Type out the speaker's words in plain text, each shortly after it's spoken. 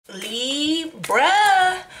Libra.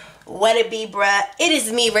 What it be, bruh? It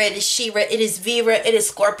is me, Red. It is She-Ra. It is Vera. It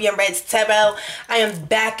is ScorpionReddz Tarot. I am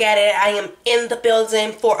back at it. I am in the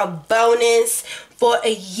building for a bonus, for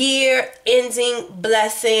a year-ending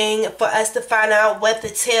blessing, for us to find out what the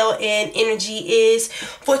tail end energy is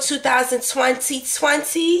for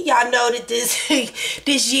 2020. Y'all know that this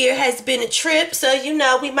year has been a trip, so you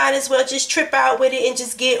know we might as well just trip out with it and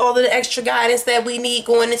just get all of the extra guidance that we need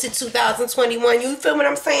going into 2021. You feel what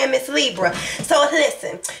I'm saying, Miss Libra? So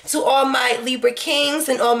listen, to all my Libra kings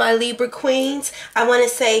and all my Libra queens, I want to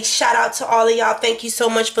say shout out to all of y'all. Thank you so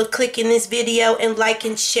much for clicking this video and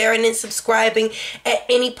liking, sharing, and subscribing. At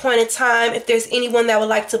any point in time, if there's anyone that would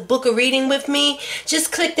like to book a reading with me,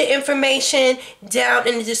 just click the information down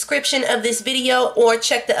in the description of this video or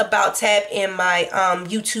check the about tab in my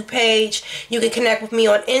YouTube page. You can connect with me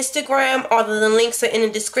on Instagram. All of the links are in the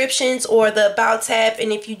descriptions or the about tab.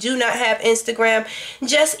 And if you do not have Instagram,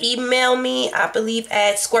 just email me, I believe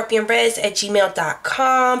at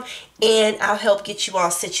scorpionreddzs@gmail.com, and I'll help get you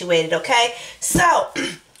all situated, okay? So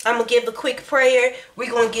I'm going to give a quick prayer. We're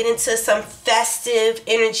going to get into some festive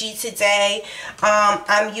energy today.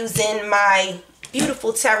 I'm using my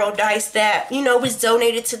beautiful tarot dice that, you know, was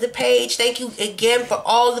donated to the page. Thank you again for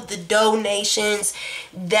all of the donations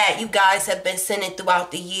that you guys have been sending throughout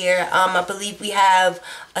the year. I believe we have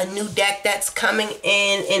a new deck that's coming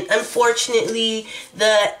in, and unfortunately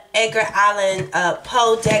the Edgar Allan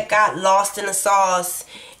Poe deck got lost in the sauce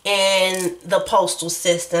in the postal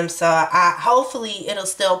system, so hopefully it'll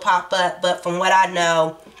still pop up, but from what I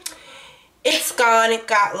know, it's gone. It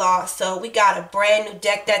got lost. So we got a brand new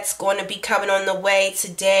deck that's going to be coming on the way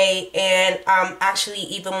today, and I'm actually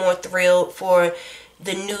even more thrilled for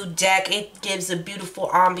the new deck. It gives a beautiful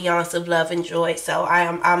ambiance of love and joy. So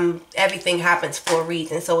I'm everything happens for a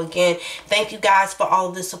reason. So again, thank you guys for all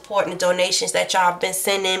of the support and the donations that y'all have been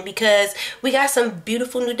sending, because we got some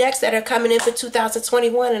beautiful new decks that are coming in for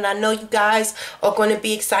 2021, and I know you guys are going to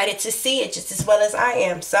be excited to see it just as well as I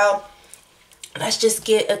am. So let's just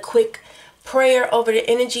get a quick prayer over the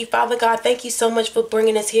energy. Father God, thank you so much for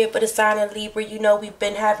bringing us here for the sign of Libra. You know, we've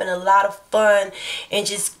been having a lot of fun and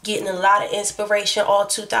just getting a lot of inspiration all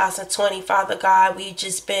 2020. Father God, we've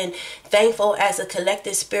just been thankful as a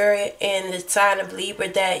collective spirit in the sign of Libra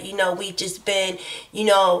that, you know, we've just been, you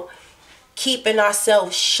know, keeping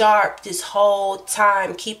ourselves sharp this whole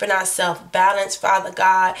time, keeping ourselves balanced, Father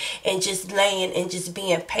God, and just laying and just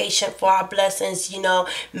being patient for our blessings. You know,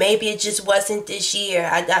 maybe it just wasn't this year.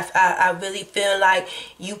 I really feel like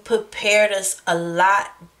you prepared us a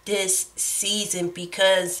lot this season,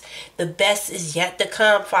 because the best is yet to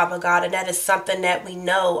come, Father God, and that is something that we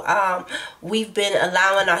know. We've been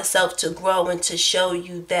allowing ourselves to grow and to show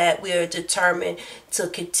you that we are determined to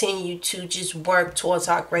continue to just work towards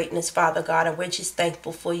our greatness, Father God, and we're just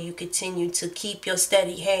thankful for you. Continue to keep your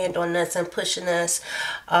steady hand on us and pushing us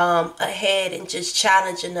ahead and just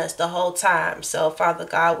challenging us the whole time. So Father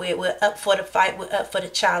God, we're up for the fight, we're up for the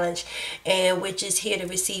challenge, and we're just here to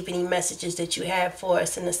receive any messages that you have for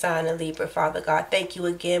us in the sign of Libra, Father God. Thank you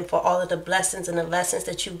again for all of the blessings and the lessons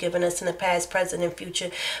that you've given us in the past, present, and future.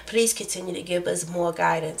 Please continue to give us more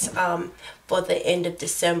guidance for the end of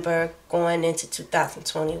December going into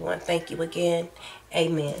 2021. Thank you again.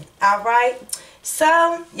 Amen. All right.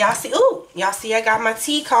 So y'all see, I got my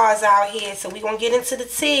tea cards out here. So we're going to get into the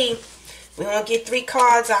tea. We're going to get 3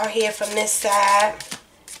 cards out here from this side.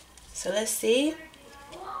 So let's see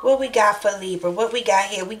what we got for Libra. What we got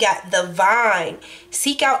here? We got the Vine.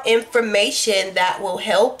 Seek out information that will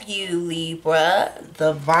help you, Libra.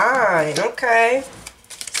 The Vine. Okay.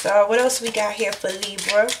 So what else we got here for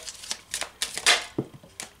Libra?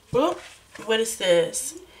 Oop, what is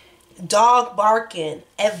this? Dog barking.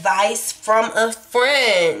 Advice from a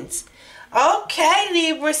friend. Okay,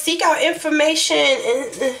 Libra. Seek out information.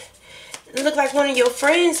 And it look like one of your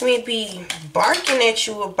friends may be barking at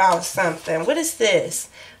you about something. What is this?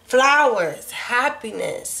 Flowers.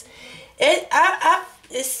 Happiness.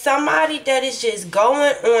 It's somebody that is just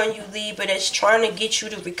going on you, Libra, that's trying to get you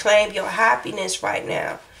to reclaim your happiness right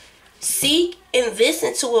now. Seek and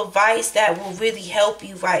listen to advice that will really help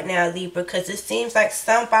you right now, Libra, because it seems like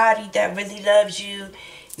somebody that really loves you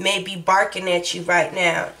may be barking at you right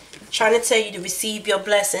now, trying to tell you to receive your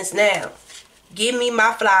blessings now. Give me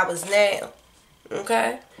my flowers now.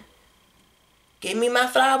 Okay? Give me my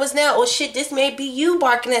flowers now. Oh shit, this may be you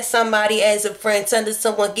barking at somebody as a friend, telling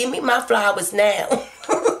someone, give me my flowers now.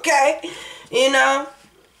 Okay? You know?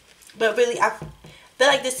 But really, I feel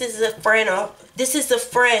like this is a friend, or this is a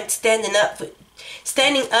friend standing up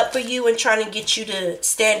for you and trying to get you to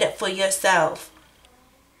stand up for yourself.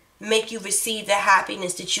 make you receive the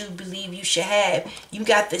happiness that you believe you should have. You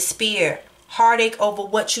got the spear. Heartache over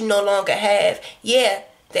what you no longer have. Yeah,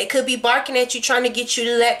 they could be barking at you, trying to get you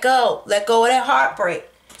to let go. Let go of that heartbreak.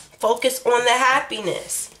 Focus on the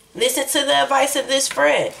happiness. Listen to the advice of this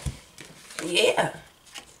friend. Yeah.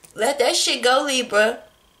 Let that shit go, Libra.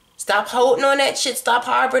 Stop holding on that shit. Stop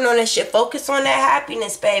harboring on that shit. Focus on that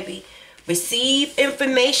happiness, baby. Receive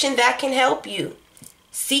information that can help you.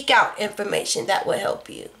 Seek out information that will help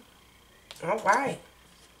you. All right.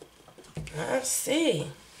 Let's see.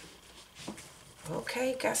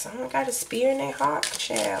 Okay, got someone got a spear in their heart,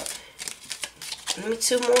 child. Give me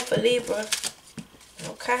 2 more for Libra.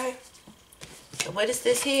 Okay. So what is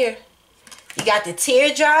this here? You got the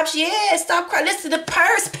teardrops. Yeah, stop crying. Listen to the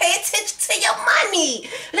purse. Pay attention to your money.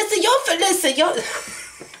 Listen, your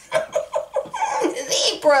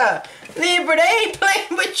Libra, they ain't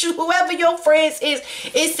playing with you. Whoever your friends is,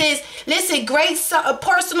 it says, listen, great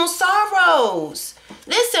personal sorrows.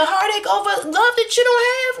 Listen, heartache over love that you don't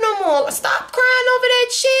have no more. Stop crying over that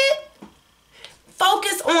shit.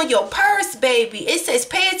 Focus on your purse, baby. It says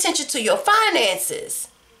pay attention to your finances.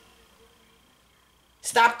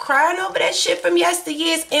 Stop crying over that shit from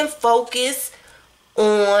yesteryears and focus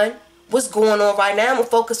on what's going on right now. And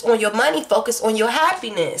focus on your money. Focus on your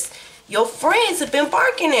happiness. Your friends have been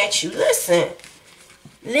barking at you. Listen.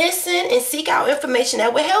 Listen and seek out information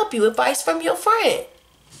that will help you. Advice from your friend.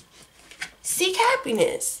 Seek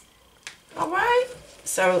happiness. Alright?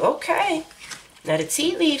 So, okay. Now the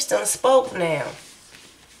tea leaves done spoke now.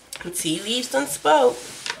 The tea leaves done spoke.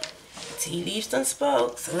 The tea leaves done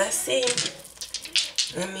spoke. So let's see.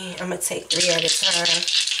 I'm going to take 3 at a time.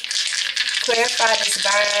 Clarify this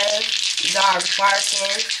vine. Dogs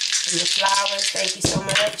barking. And the flowers. Thank you so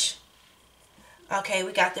much. Okay,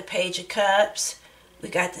 we got the Page of Cups. We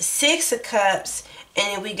got the 6 of Cups.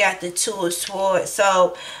 And then we got the 2 of Swords.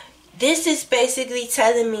 So, this is basically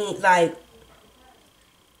telling me, like,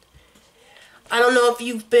 I don't know if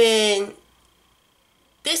you've been,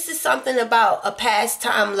 this is something about a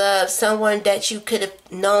pastime love, someone that you could have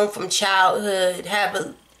known from childhood,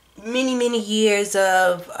 have many years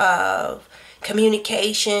of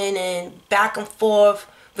communication and back and forth,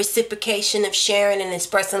 reciprocation of sharing and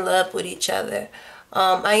expressing love with each other.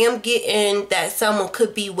 I am getting that someone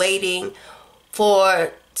could be waiting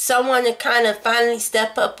for someone to kind of finally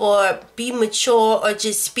step up or be mature or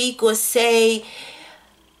just speak or say.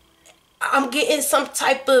 I'm getting some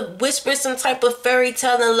type of whisper, some type of fairy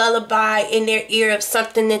tale and lullaby in their ear of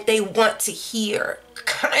something that they want to hear.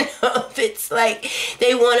 Kind of. It's like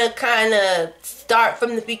they want to kind of start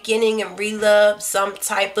from the beginning and relive some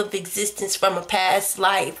type of existence from a past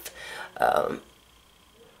life.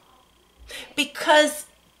 Because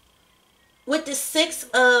with the 6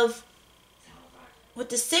 of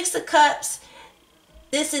Cups,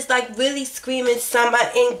 this is like really screaming somebody.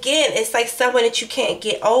 And again, it's like someone that you can't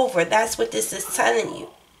get over. That's what this is telling you.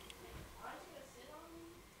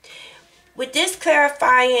 With this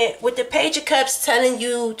clarifying, with the Page of Cups telling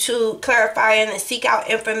you to clarify and seek out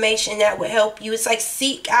information that will help you. It's like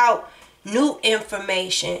seek out new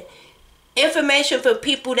information. Information from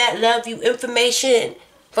people that love you. Information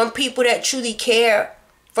from people that truly care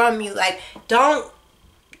from you. Like, don't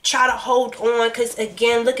try to hold on, because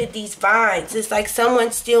again, look at these vines. It's like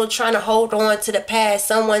someone's still trying to hold on to the past.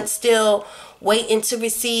 Someone's still waiting to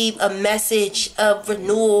receive a message of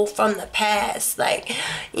renewal from the past. Like,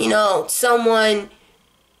 you know, someone,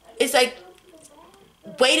 it's like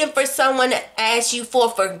waiting for someone to ask you for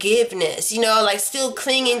forgiveness, you know, like still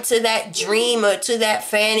clinging to that dream or to that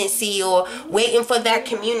fantasy, or waiting for that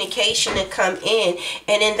communication to come in.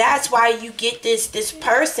 And then that's why you get this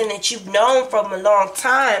person that you've known from a long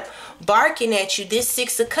time barking at you. This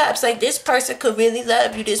 6 of Cups, like this person could really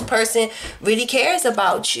love you. This person really cares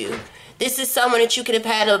about you. This is someone that you could have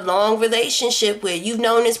had a long relationship with. You've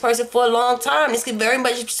known this person for a long time. This could very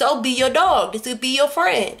much so be your dog. This could be your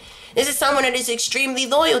friend. This is someone that is extremely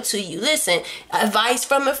loyal to you. Listen, advice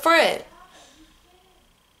from a friend.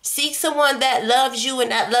 Seek someone that loves you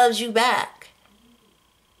and that loves you back.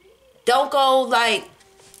 Don't go like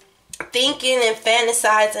thinking and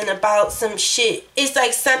fantasizing about some shit. It's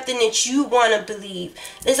like something that you want to believe.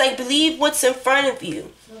 It's like believe what's in front of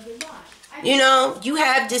you. You know, you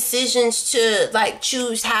have decisions to like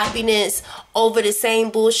choose happiness over the same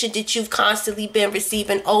bullshit that you've constantly been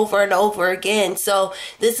receiving over and over again. So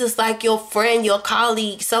this is like your friend, your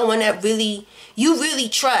colleague, someone that you really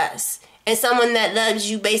trust, and someone that loves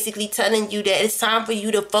you, basically telling you that it's time for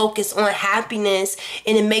you to focus on happiness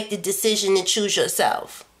and to make the decision to choose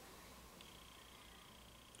yourself.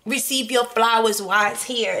 Receive your flowers while it's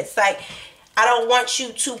here. It's like, I don't want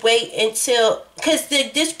you to wait until, because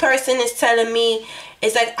this person is telling me,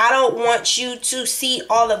 it's like, I don't want you to see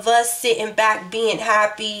all of us sitting back being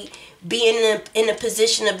happy, being in a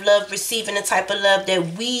position of love, receiving the type of love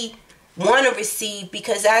that we want to receive,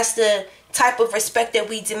 because that's the type of respect that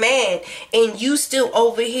we demand. And you still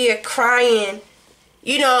over here crying,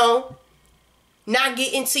 you know, not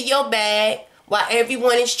getting to your bag while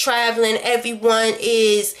everyone is traveling, everyone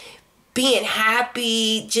is being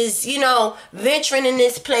happy, just, you know, venturing in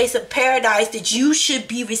this place of paradise that you should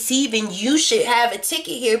be receiving. You should have a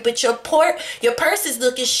ticket here, but your purse is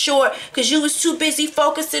looking short because you was too busy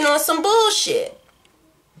focusing on some bullshit.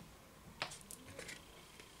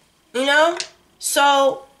 You know?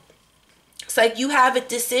 So it's like you have a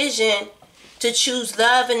decision to choose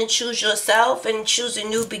love and to choose yourself and choose a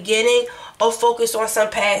new beginning, or focus on some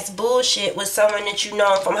past bullshit with someone that you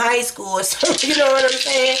know from high school or something. You know what I'm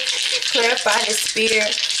saying? Clarify the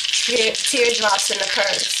spirit. Teardrops in the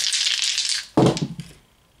purse.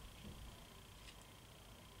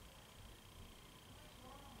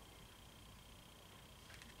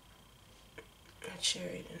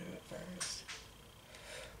 Chariot in reverse.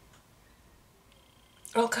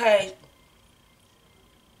 Okay.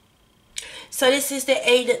 So this is the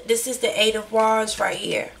Eight of Wands right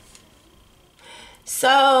here.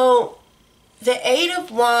 So the Eight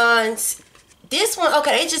of Wands, this one,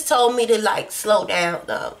 okay, they just told me to like slow down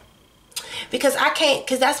though, because I can't,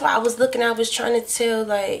 because that's why I was looking, I was trying to tell,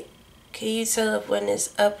 like, can you tell if when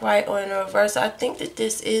it's upright or in the reverse? I think that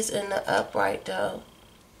this is in the upright though,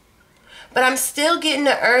 but I'm still getting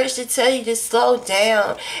the urge to tell you to slow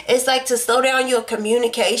down. It's like to slow down your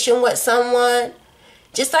communication with someone.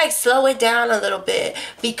 Just like slow it down a little bit,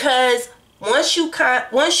 because once you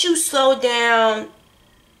slow down,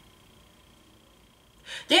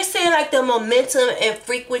 they're saying like the momentum and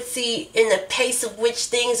frequency and the pace of which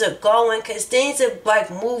things are going, because things are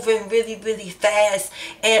like moving really, really fast.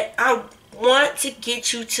 And I want to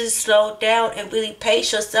get you to slow down and really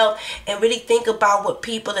pace yourself and really think about what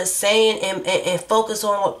people are saying and focus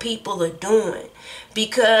on what people are doing,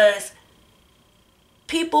 because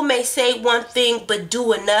people may say one thing but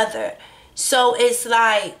do another. So it's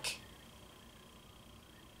like,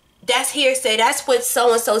 that's hearsay. That's what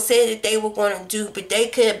so-and-so said that they were going to do, but they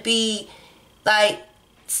could be like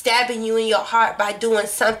stabbing you in your heart by doing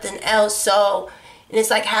something else. So, and it's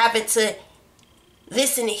like having to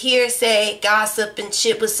listen to hearsay, gossip and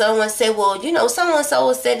shit, but someone said, well, you know,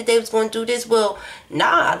 so-and-so said that they was going to do this. Well,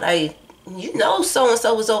 nah, like, you know,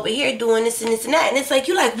 so-and-so was over here doing this and this and that. And it's like,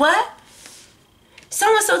 you like, what?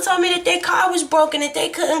 So-and-so told me that their car was broken, that they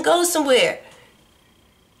couldn't go somewhere.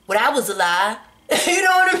 Well, that was a lie. You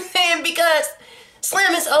know what I'm saying? Because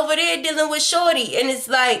Slim is over there dealing with Shorty. And it's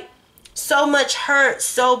like so much hurt,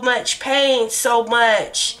 so much pain, so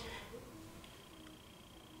much.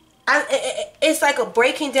 It's like a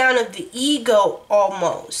breaking down of the ego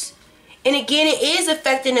almost. And again, it is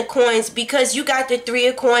affecting the coins, because you got the Three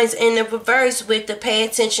of Coins in the reverse with the pay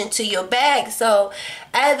attention to your bag. So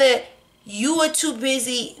either you are too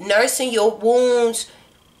busy nursing your wounds,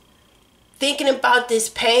 thinking about this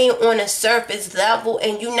pain on a surface level,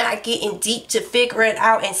 and you're not getting deep to figure it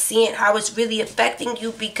out and seeing how it's really affecting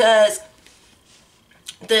you, because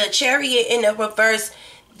the Chariot in the reverse,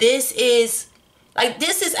 this is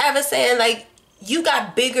ever saying like you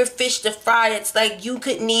got bigger fish to fry. It's like you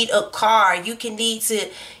could need a car, you can need to,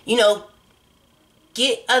 you know,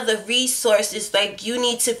 get other resources. Like you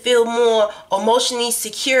need to feel more emotionally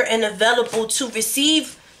secure and available to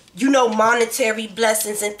receive, you know, monetary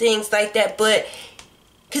blessings and things like that. But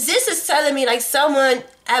because this is telling me like someone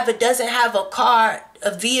either doesn't have a car,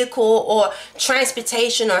 a vehicle, or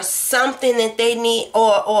transportation, or something that they need,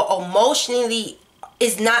 or emotionally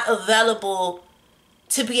is not available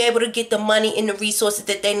to be able to get the money and the resources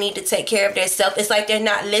that they need to take care of themselves. It's like they're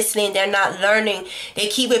not listening, they're not learning, they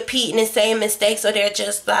keep repeating the same mistakes, or they're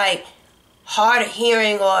just like hard of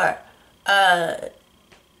hearing, or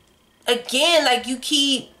again, like you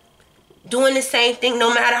keep doing the same thing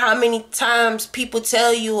no matter how many times people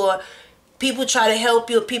tell you, or people try to help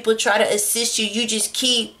you, or people try to assist you. You just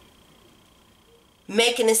keep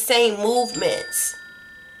making the same movements.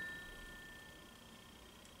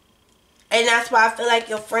 And that's why I feel like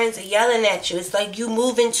your friends are yelling at you. It's like you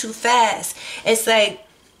moving too fast. It's like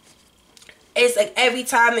every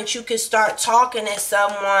time that you can start talking to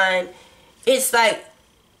someone, it's like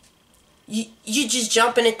you just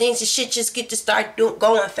jump into things and shit just get to start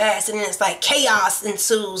going fast, and then it's like chaos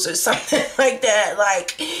ensues or something like that.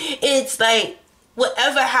 Like it's like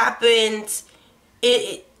whatever happens,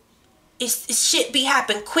 it shit be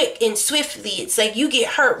happen quick and swiftly. It's like you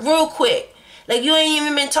get hurt real quick. Like, you ain't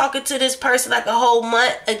even been talking to this person like a whole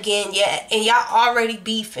month again yet, and y'all already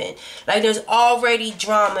beefing. Like, there's already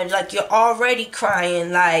drama. Like, you're already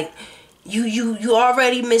crying. Like, you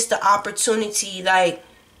already missed the opportunity. Like,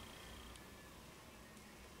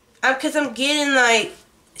 because I'm getting like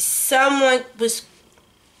someone was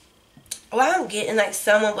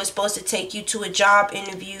supposed to take you to a job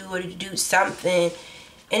interview or to do something,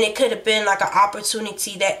 and it could have been like an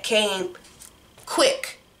opportunity that came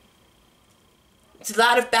quick. It's a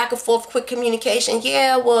lot of back and forth, quick communication.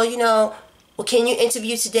 Yeah, well, you know, well, can you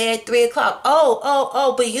interview today at 3 o'clock?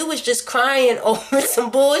 Oh, but you was just crying over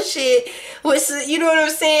some bullshit. You know what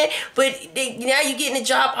I'm saying? But now you're getting a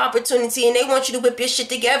job opportunity, and they want you to whip your shit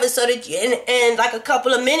together so that in like a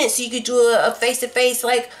couple of minutes you could do a face-to-face,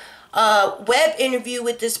 like, web interview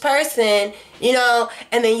with this person, you know,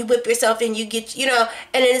 and then you whip yourself and you get, you know,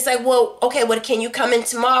 and then it's like, well, okay, well, can you come in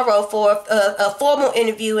tomorrow for a formal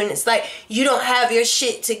interview? And it's like, you don't have your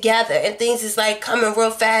shit together, and things is like coming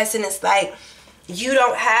real fast, and it's like, you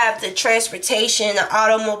don't have the transportation, the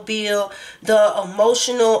automobile, the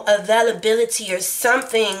emotional availability or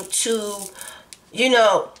something to, you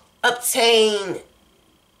know, obtain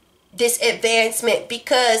this advancement.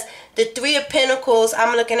 Because the 3 of Pentacles,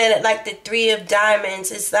 I'm looking at it like the 3 of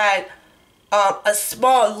Diamonds. It's like a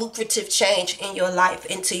small lucrative change in your life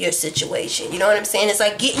into your situation. You know what I'm saying? It's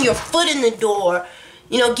like getting your foot in the door,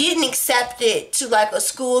 you know, getting accepted to like a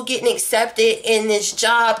school, getting accepted in this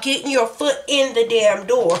job, getting your foot in the damn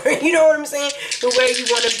door. You know what I'm saying? The way you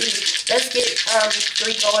want to be. Let's get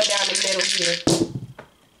 3 going down the middle here.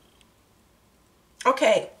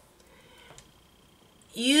 Okay.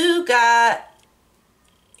 You got,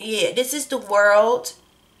 yeah, this is the World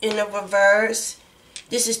in the reverse.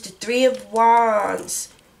 This is the 3 of Wands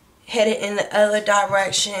headed in the other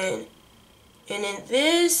direction. And then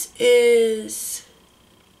this is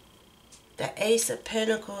the Ace of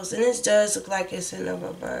Pentacles. And this does look like it's in the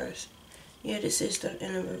reverse. Yeah, this is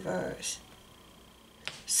in the reverse.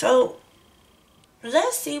 So,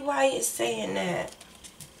 let's see why it's saying that.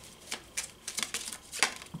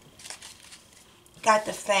 Got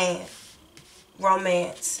the Fan.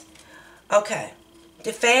 Romance. Okay.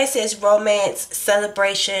 The Fan says romance,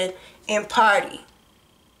 celebration, and party.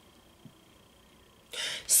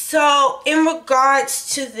 So, in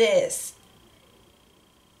regards to this,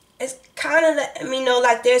 it's kind of letting me know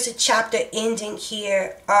like there's a chapter ending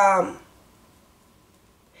here.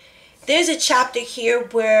 There's a chapter here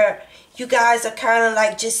where you guys are kind of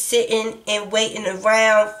like just sitting and waiting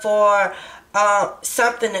around for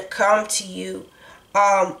something to come to you.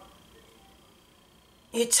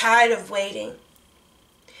 You're tired of waiting.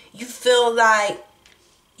 You feel like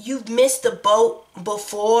you've missed the boat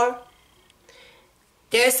before.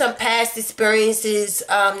 There's some past experiences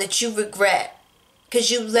that you regret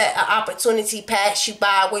because you let an opportunity pass you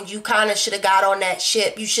by when you kind of should have got on that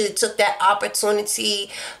ship. You should have took that opportunity.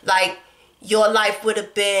 Like, your life would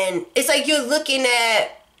have been... It's like you're looking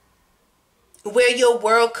at where your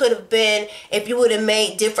world could have been if you would have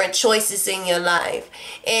made different choices in your life.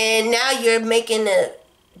 And now you're making a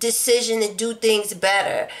decision to do things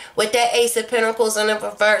better. With that Ace of Pentacles in the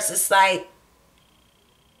reverse, it's like,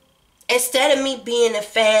 instead of me being a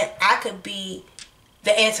fan, I could be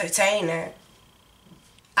the entertainer.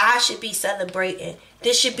 I should be celebrating.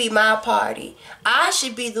 This should be my party. I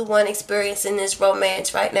should be the one experiencing this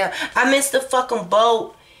romance right now. I missed the fucking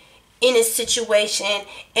boat in a situation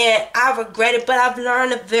and I regret it, but I've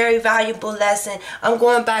learned a very valuable lesson. I'm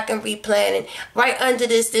going back and replanning. Right under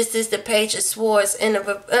this is the Page of Swords in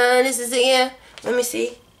the this is it, yeah. Let me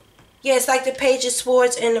see. Yeah, it's like the Page of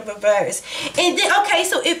Swords in the reverse. And then, okay,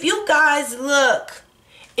 so if you guys look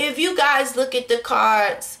at the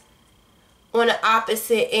cards on the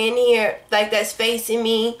opposite end here, like that's facing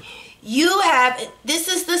me, you have, this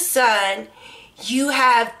is the Sun, you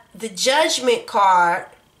have the Judgment card.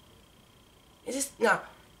 Is this, no.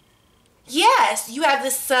 Yes, you have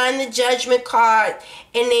the Sun, the Judgment card,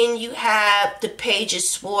 and then you have the Page of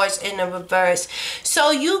Swords in the reverse.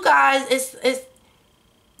 So you guys, it's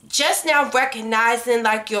just now recognizing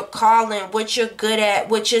like your calling, what you're good at,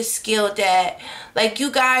 what you're skilled at. Like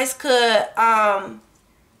you guys could, I'm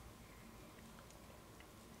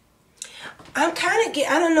kind of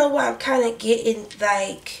I don't know why I'm kind of getting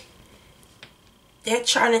like, they're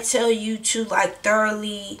trying to tell you to like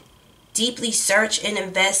thoroughly, deeply search and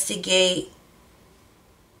investigate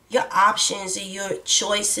your options and your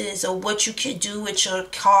choices or what you could do with your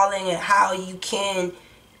calling and how you can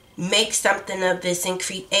make something of this and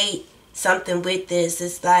create something with this.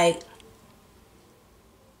 It's like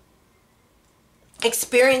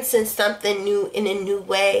experiencing something new in a new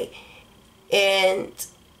way. And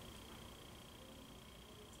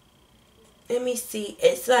let me see.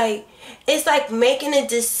 It's like making a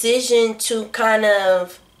decision to kind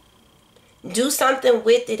of do something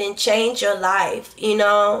with it and change your life, you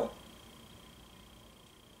know.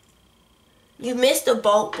 You missed the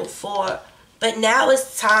boat before, but now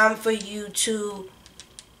it's time for you to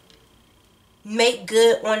make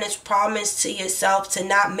good on this promise to yourself to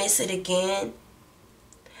not miss it again.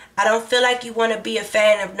 I don't feel like you want to be a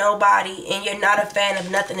fan of nobody, and you're not a fan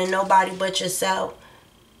of nothing and nobody but yourself.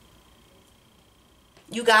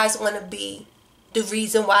 You guys want to be the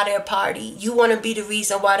reason why they party. You want to be the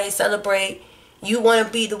reason why they celebrate. You want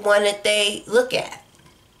to be the one that they look at.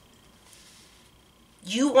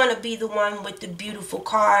 You want to be the one with the beautiful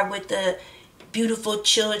car, with the beautiful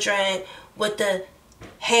children, with the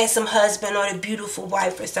handsome husband or the beautiful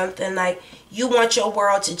wife or something. Like, you want your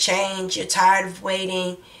world to change. You're tired of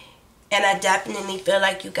waiting. And I definitely feel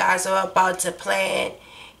like you guys are about to plan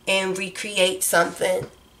and recreate something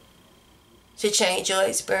to change your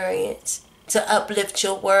experience, to uplift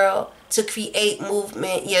your world, to create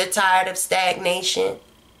movement. You're tired of stagnation,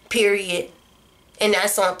 period. And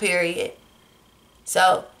that's on period.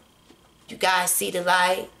 So, you guys see the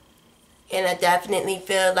light. And I definitely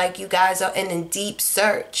feel like you guys are in a deep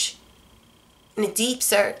search. In a deep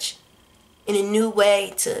search. In a new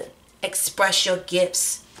way to express your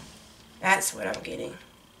gifts. That's what I'm getting.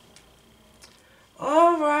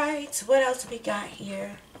 Alright. What else we got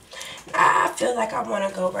here? I feel like I want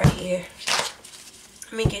to go right here.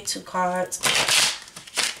 Let me get 2 cards.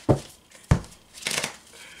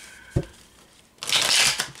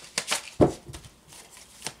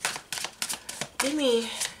 Give me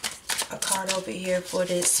a card over here for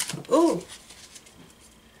this. Ooh.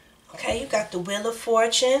 Okay, you got the Wheel of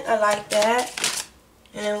Fortune. I like that.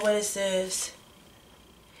 And then what is this?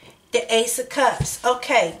 The Ace of Cups.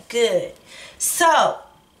 Okay, good. So,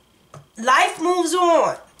 life moves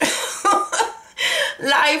on.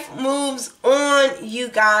 Life moves on, you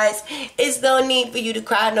guys. It's no need for you to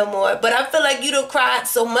cry no more. But I feel like you done cried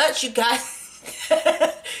so much, you guys.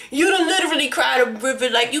 You done literally cried a river.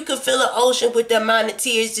 Like, you could fill an ocean with the amount of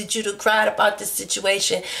tears that you done cried about this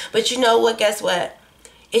situation. But you know what? Guess what?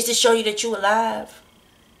 It's to show you that you're alive.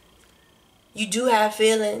 You do have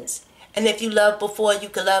feelings. And if you loved before, you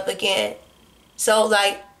could love again. So,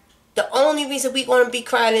 like, the only reason we're going to be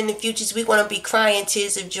crying in the future is we're going to be crying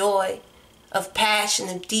tears of joy, of passion,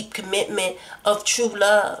 of deep commitment, of true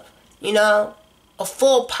love. You know? Of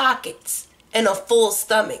full pockets and a full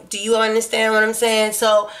stomach. Do you understand what I'm saying?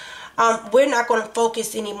 So, we're not going to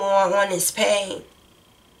focus anymore on this pain.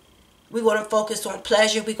 We're going to focus on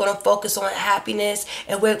pleasure. We're going to focus on happiness.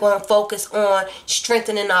 And we're going to focus on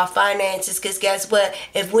strengthening our finances. Because guess what?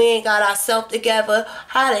 If we ain't got ourselves together,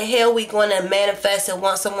 how the hell we going to manifest and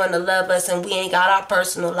want someone to love us and we ain't got our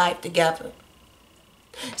personal life together?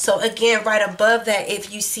 So again, right above that,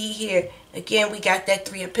 if you see here, again, we got that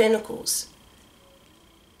 3 of Pentacles.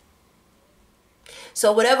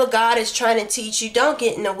 So whatever God is trying to teach you, don't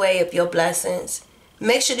get in the way of your blessings.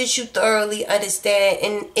 Make sure that you thoroughly understand.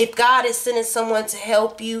 And if God is sending someone to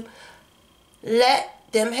help you,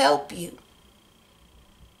 let them help you.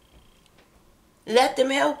 Let them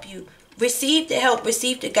help you. Receive the help.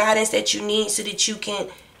 Receive the guidance that you need so that you can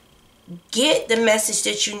get the message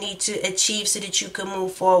that you need to achieve so that you can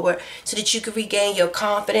move forward. So that you can regain your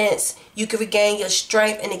confidence. You can regain your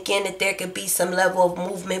strength. And again, that there can be some level of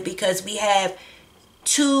movement because we have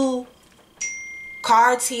 2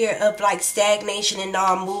 cards here of like stagnation and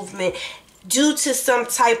non-movement due to some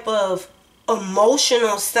type of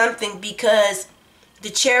emotional something, because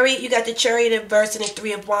the Chariot, you got the Chariot in reverse and the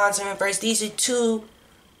 3 of Wands in reverse. These are 2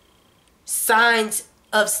 signs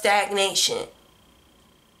of stagnation.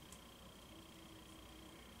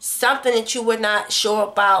 Something that you were not sure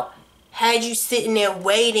about had you sitting there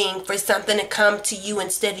waiting for something to come to you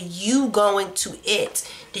instead of you going to it.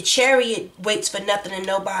 The Chariot waits for nothing and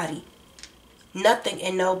nobody. Nothing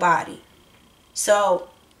and nobody. So,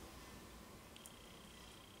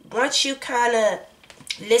 once you kind of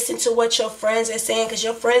listen to what your friends are saying, because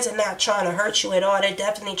your friends are not trying to hurt you at all. They're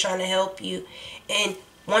definitely trying to help you. And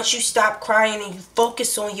once you stop crying and you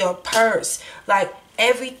focus on your purse, like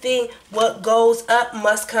everything, what goes up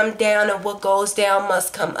must come down and what goes down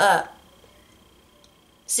must come up.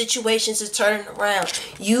 Situations are turning around.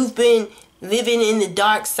 You've been living in the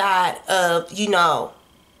dark side of, you know,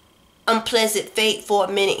 unpleasant fate for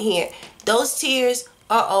a minute here. Those tears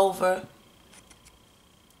are over.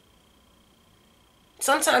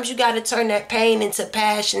 Sometimes you got to turn that pain into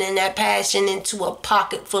passion and that passion into a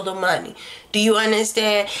pocket full of money. Do you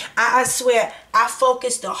understand? I swear, I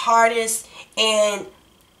focused the hardest and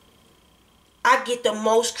I get the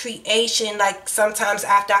most creation, like sometimes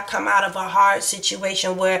after I come out of a hard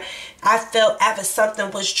situation where I felt after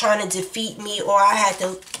something was trying to defeat me or I had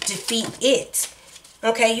to defeat it.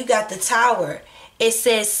 Okay, you got the Tower. It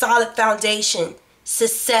says solid foundation,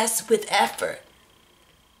 success with effort.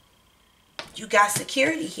 You got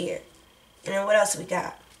security here. And then what else we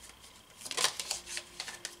got?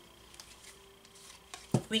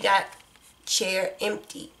 We got chair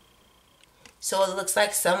empty. So it looks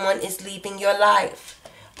like someone is leaving your life.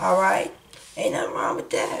 Alright? Ain't nothing wrong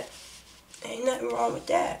with that. Ain't nothing wrong with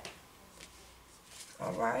that.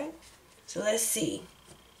 Alright? So let's see.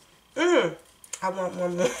 I want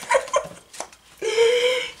one more.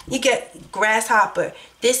 You get grasshopper.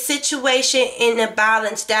 This situation in a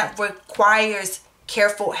balance that requires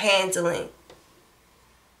careful handling.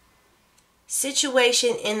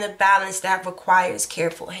 Situation in the balance that requires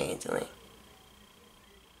careful handling.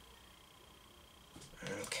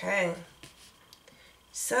 Okay.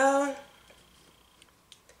 So,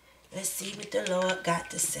 let's see what the Lord got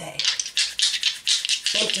to say.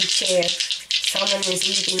 Empty chair. Someone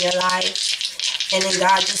is leaving your life. And then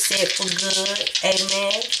God just said for good.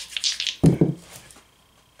 Amen.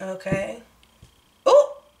 Okay. Ooh.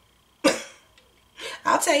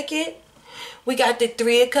 I'll take it. We got the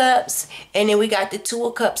 3 of Cups, and then we got the 2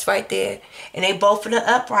 of Cups right there. And they both in the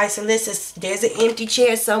upright. So listen, there's an empty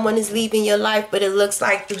chair. Someone is leaving your life, but it looks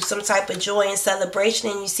like through some type of joy and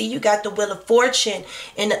celebration. And you see you got the Wheel of Fortune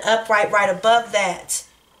in the upright right above that.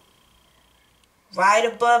 Right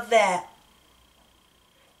above that.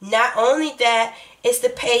 Not only that, it's the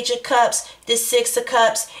Page of Cups, the 6 of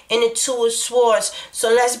Cups, and the 2 of Swords. So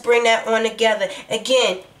let's bring that on together.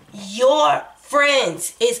 Again, your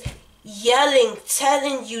friends is yelling,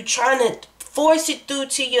 telling you, trying to force it through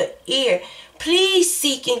to your ear. Please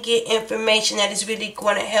seek and get information that is really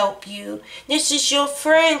going to help you. This is your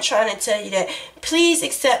friend trying to tell you that. Please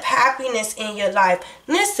accept happiness in your life.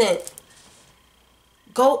 Listen,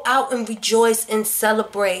 go out and rejoice and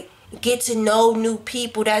celebrate. Get to know new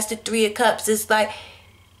people. That's the 3 of Cups. It's like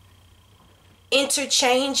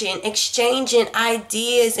interchanging, exchanging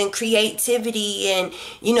ideas and creativity, and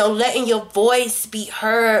you know, letting your voice be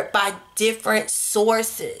heard by different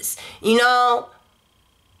sources. You know,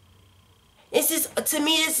 this is, to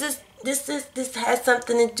me, this has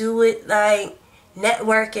something to do with like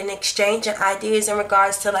network and exchanging ideas in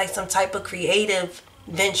regards to like some type of creative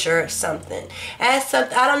venture or something. And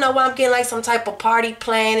something, I don't know why I'm getting like some type of party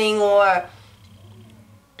planning, or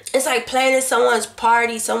it's like planning someone's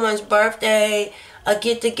party, someone's birthday, a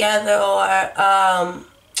get together, or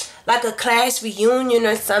like a class reunion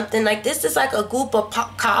or something. Like this is like a group of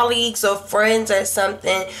colleagues or friends or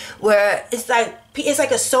something, where it's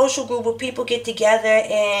like a social group where people get together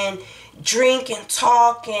and drink and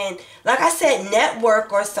talk and, like I said,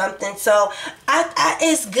 network or something. So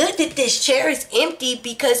it's good that this chair is empty,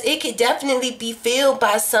 because it could definitely be filled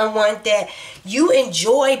by someone that you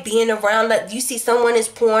enjoy being around. Like you see someone is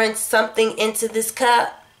pouring something into this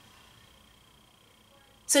cup.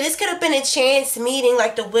 So this could have been a chance meeting,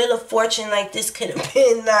 like the Wheel of Fortune. Like this could have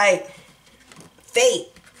been like fate.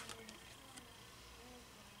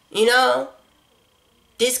 You know,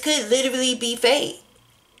 this could literally be fate.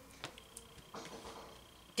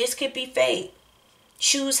 This could be fate.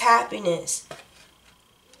 Choose happiness.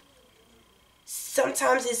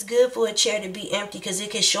 Sometimes it's good for a chair to be empty, because it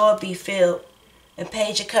can sure be filled. And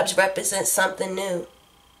Page of Cups represents something new.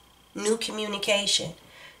 New communication.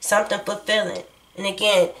 Something fulfilling. And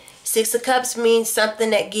again, 6 of Cups means something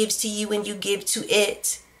that gives to you and you give to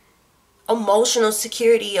it. Emotional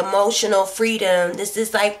security, emotional freedom. This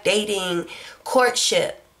is like dating,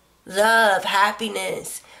 courtship, love,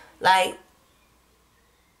 happiness. Like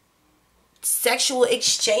sexual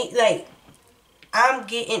exchange. Like I'm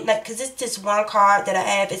getting, like, because it's this one card that I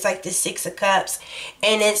have. It's like the 6 of Cups,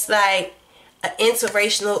 and it's like an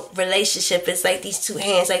interracial relationship. It's like these two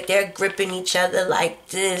hands, like they're gripping each other like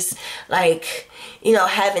this, like, you know,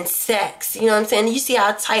 having sex. You know what I'm saying? You see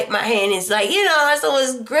how tight my hand is, like, you know, so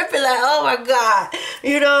it's gripping like, oh my God.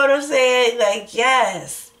 You know what I'm saying? Like,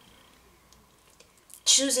 yes.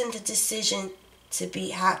 Choosing the decision to be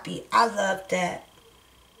happy. I love that.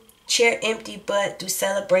 Chair empty, but through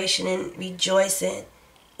celebration and rejoicing.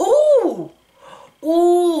 Ooh!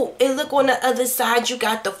 Ooh! And look on the other side, you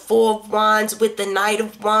got the 4 of Wands with the Knight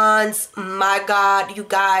of Wands. My God, you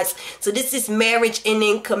guys. So this is marriage and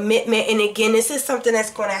then commitment. And again, this is something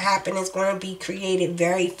that's going to happen. It's going to be created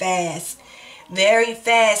very fast. Very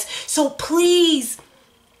fast. So please,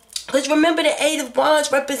 Because remember, the Eight of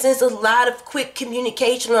Wands represents a lot of quick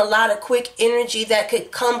communication, a lot of quick energy that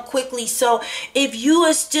could come quickly. So if you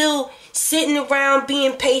are still sitting around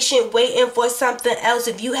being patient, waiting for something else,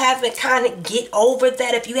 if you haven't kind of get over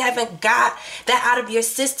that, if you haven't got that out of your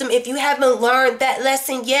system, if you haven't learned that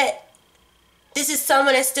lesson yet, this is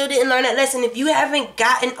someone that still didn't learn that lesson. If you haven't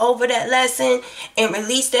gotten over that lesson and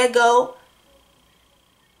released that go,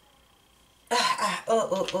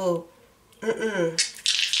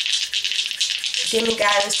 give me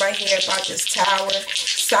guidance right here about this Tower.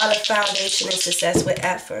 Solid foundation and success with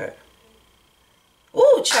effort.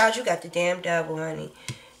 Ooh, child, you got the damn devil, honey.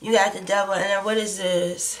 You got the devil. And then what is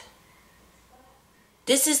this?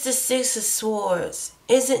 This is the Six of Swords.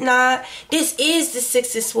 Is it not? This is the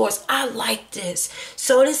Six of Swords. I like this.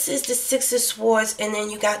 So this is the Six of Swords. And then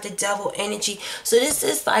you got the devil energy. So this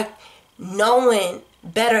is like knowing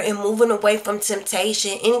better and moving away from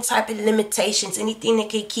temptation, any type of limitations, anything that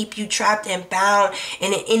can keep you trapped and bound,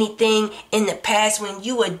 and anything in the past. When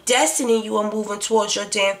you are destined and you are moving towards your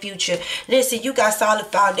damn future, listen, you got solid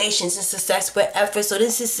foundations and success with effort. So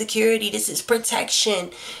this is security, this is protection,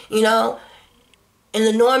 you know. And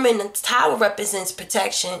the Norman, the Tower represents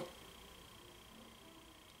protection.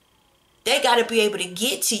 They got to be able to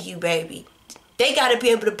get to you, baby. They got to be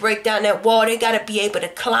able to break down that wall. They got to be able to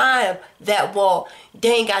climb that wall.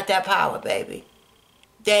 They ain't got that power, baby.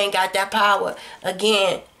 They ain't got that power.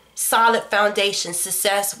 Again, solid foundation,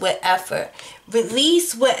 success with effort.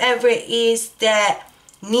 Release whatever it is that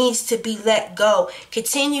needs to be let go.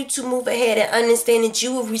 Continue to move ahead and understand that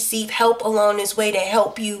you will receive help along this way to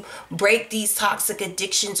help you break these toxic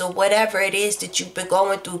addictions or whatever it is that you've been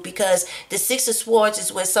going through, because the Six of Swords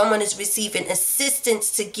is where someone is receiving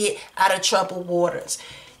assistance to get out of troubled waters.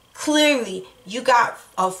 Clearly, you got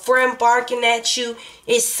a friend barking at you.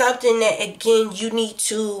 It's something that, again, you need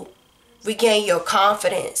to regain your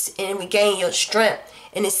confidence and regain your strength.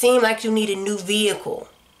 And it seems like you need a new vehicle.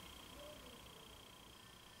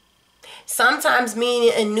 Sometimes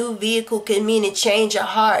meaning a new vehicle can mean a change of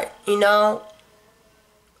heart, you know.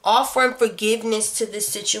 Offering forgiveness to this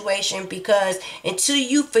situation, because until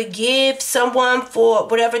you forgive someone for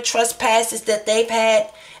whatever trespasses that they've had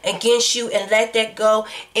against you and let that go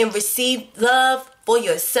and receive love for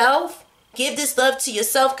yourself, give this love to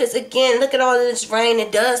yourself. Because again, look at all of this rain.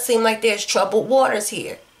 It does seem like there's troubled waters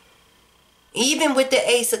here. Even with the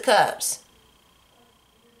Ace of Cups.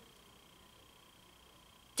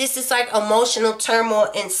 This is like emotional turmoil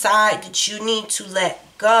inside that you need to let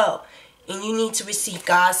go. And you need to receive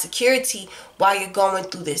God's security while you're going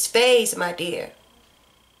through this phase, my dear.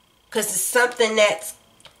 Because it's something that's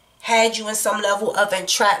had you in some level of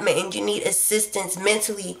entrapment and you need assistance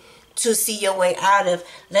mentally to see your way out of.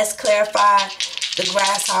 Let's clarify the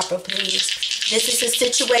grasshopper, please. This is a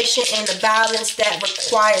situation in the balance that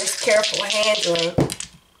requires careful handling.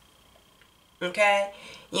 Okay?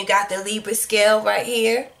 You got the Libra scale right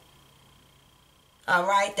here.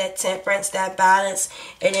 Alright, that temperance, that balance.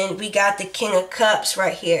 And then we got the King of Cups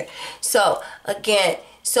right here. So, again,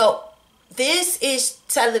 so this is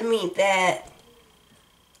telling me that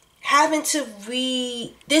having to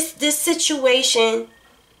read this situation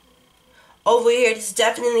over here, this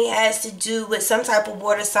definitely has to do with some type of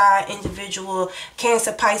water sign individual,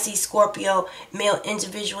 Cancer, Pisces, Scorpio, male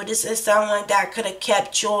individual. This is someone that could have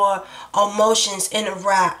kept your emotions in a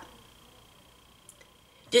wrap.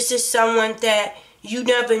 This is someone that you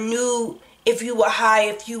never knew if you were high,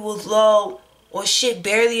 if you were low, or shit,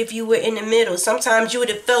 barely if you were in the middle. Sometimes you would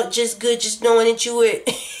have felt just good just knowing that you were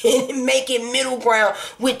making middle ground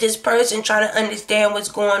with this person, trying to understand what's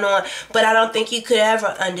going on. But I don't think you could ever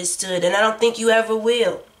understood, and I don't think you ever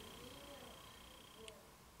will.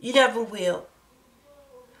 You never will.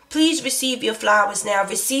 Please receive your flowers now.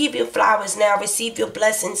 Receive your flowers now. Receive your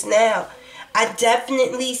blessings now. I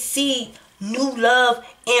definitely see new love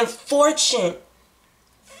and fortune.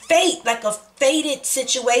 Fate, like a fated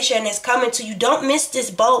situation is coming to you. Don't miss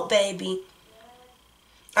this boat, baby.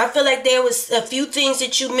 I feel like there was a few things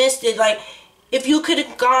that you missed. It like if you could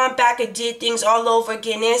have gone back and did things all over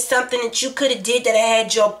again, there's something that you could have did that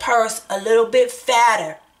had your purse a little bit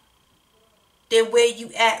fatter than where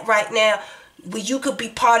you at right now, where you could be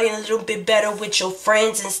partying a little bit better with your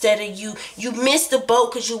friends instead of you missed the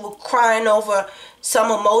boat because you were crying over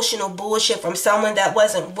some emotional bullshit from someone that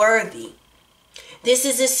wasn't worthy. This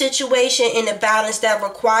is a situation in a balance that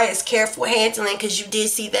requires careful handling, because you did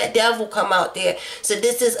see that devil come out there. So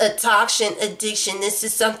this is a toxin addiction. This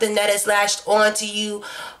is something that has latched onto you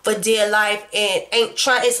for dear life and ain't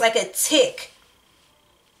trying. It's like a tick.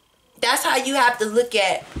 That's how you have to look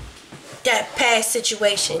at that past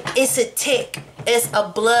situation. It's a tick. It's a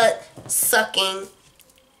blood-sucking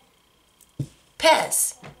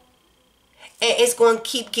pests. And it's going to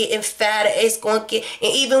keep getting fatter. It's going to get...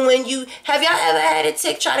 And even when you... Have y'all ever had a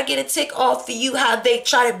tick try to get a tick off of you? How they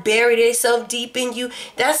try to bury themselves deep in you?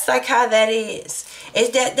 That's like how that is.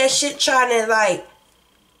 It's that shit trying to like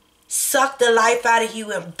suck the life out of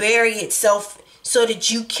you and bury itself so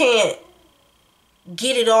that you can't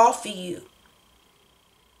get it off of you.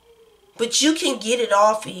 But you can get it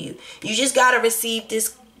off of you. You just got to receive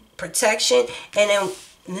this protection and then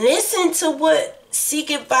listen to what... Seek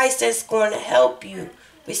advice that's going to help you.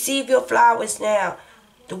 Receive your flowers now.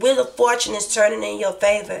 The wheel of fortune is turning in your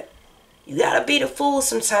favor. You got to be the fool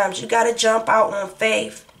sometimes. You got to jump out on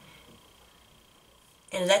faith.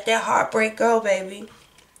 And let that heartbreak go, baby.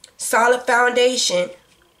 Solid foundation.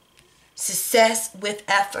 Success with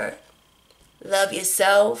effort. Love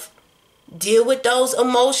yourself. Deal with those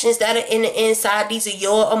emotions that are in the inside. These are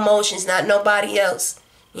your emotions, not nobody else.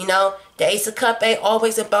 You know, the Ace of Cups ain't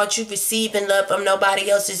always about you receiving love from nobody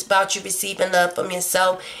else. It's about you receiving love from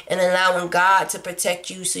yourself and allowing God to protect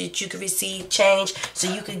you so that you can receive change, so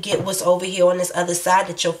you can get what's over here on this other side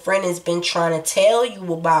that your friend has been trying to tell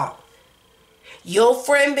you about. Your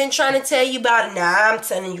friend been trying to tell you about it. Now I'm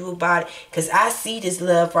telling you about it because I see this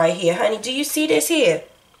love right here. Honey, do you see this here?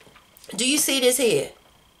 Do you see this here?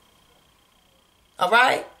 All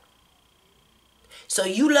right? So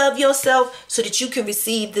you love yourself so that you can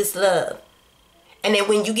receive this love. And then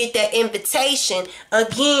when you get that invitation,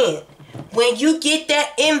 again, when you get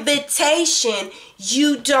that invitation,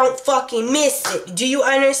 you don't fucking miss it. Do you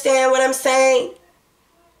understand what I'm saying?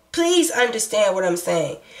 Please understand what I'm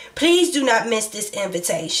saying. Please do not miss this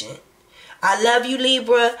invitation. I love you,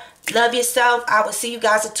 Libra. Love yourself. I will see you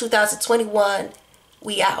guys in 2021.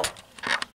 We out.